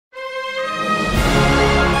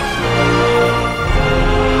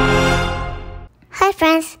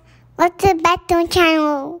back to my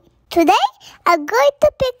channel. Today, I'm going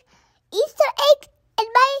to pick Easter eggs in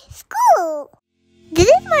my school. This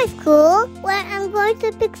is my school where I'm going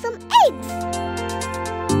to pick some eggs.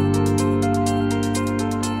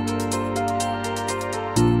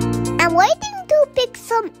 I'm waiting to pick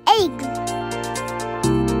some eggs.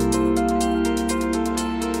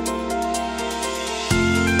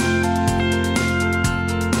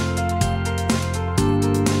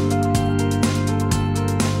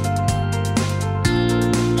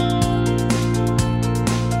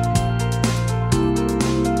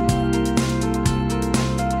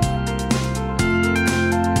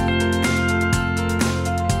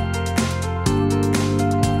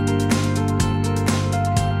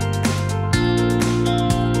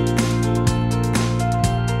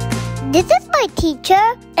 This is my teacher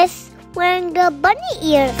is wearing the bunny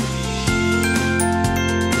ears.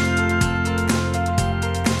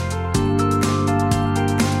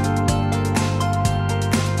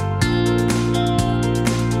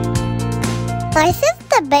 My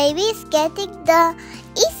sister baby is getting the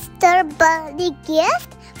Easter bunny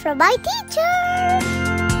gift from my teacher.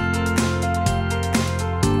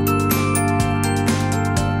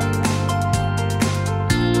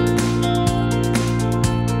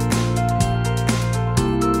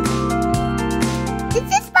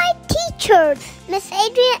 Miss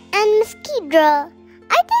Adrian and Miss Kedra.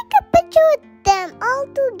 I take a picture with them all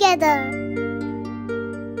together.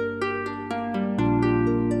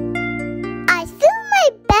 I fill my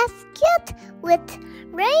basket with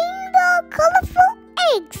rainbow colorful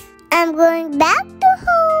eggs. I'm going back to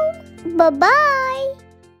home. Bye-bye.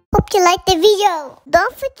 Hope you liked the video.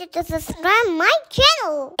 Don't forget to subscribe my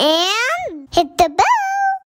channel and hit the bell.